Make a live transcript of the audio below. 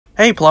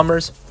Hey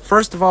plumbers,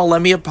 first of all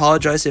let me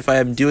apologize if I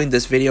am doing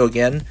this video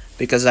again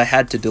because I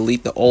had to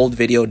delete the old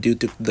video due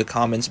to the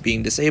comments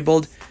being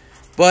disabled,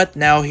 but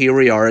now here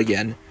we are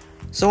again.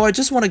 So I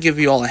just want to give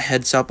you all a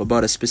heads up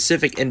about a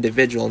specific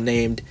individual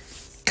named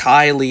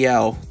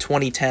Liao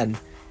 2010.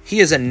 He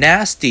is a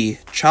nasty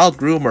child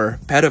groomer,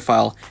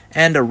 pedophile,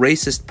 and a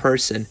racist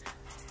person.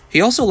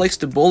 He also likes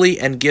to bully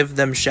and give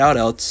them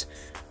shoutouts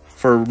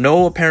for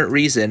no apparent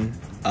reason,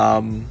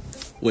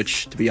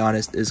 which, to be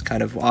honest, is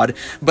kind of odd.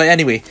 But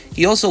anyway,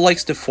 he also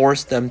likes to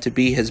force them to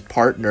be his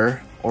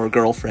partner or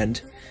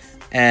girlfriend,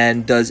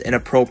 and does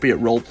inappropriate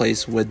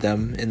roleplays with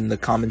them in the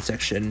comment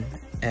section.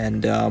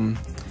 And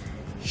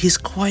he's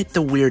quite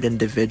the weird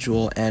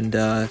individual and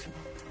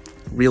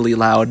really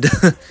loud.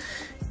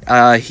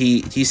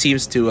 He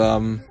seems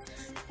to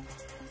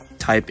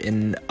type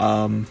in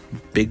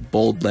big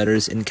bold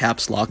letters in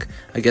caps lock.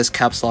 I guess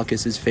caps lock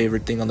is his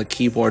favorite thing on the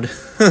keyboard.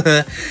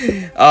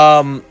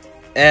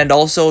 And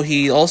also,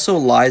 he also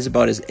lies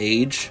about his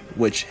age,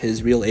 which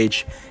his real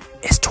age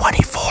is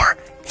 24.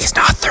 He's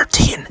not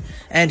 13.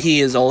 And he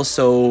is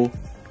also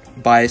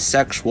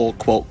bisexual,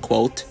 quote,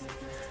 quote.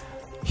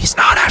 He's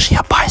not actually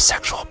a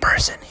bisexual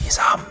person. He's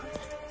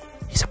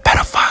a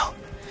pedophile.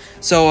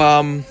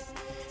 So,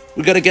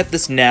 we gotta get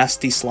this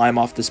nasty slime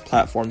off this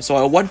platform. So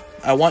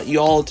I want you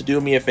all to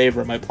do me a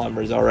favor, my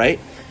plumbers, alright?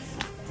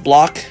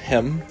 Block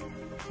him,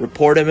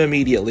 report him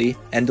immediately,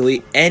 and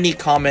delete any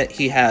comment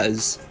he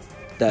has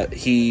that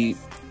he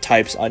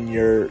types on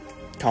your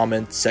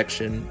comment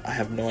section. I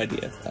have no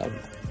idea.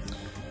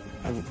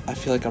 I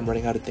feel like I'm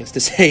running out of things to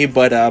say,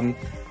 but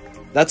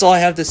that's all I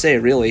have to say,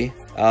 really.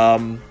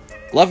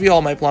 Love you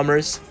all, my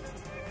plumbers,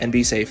 and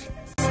be safe.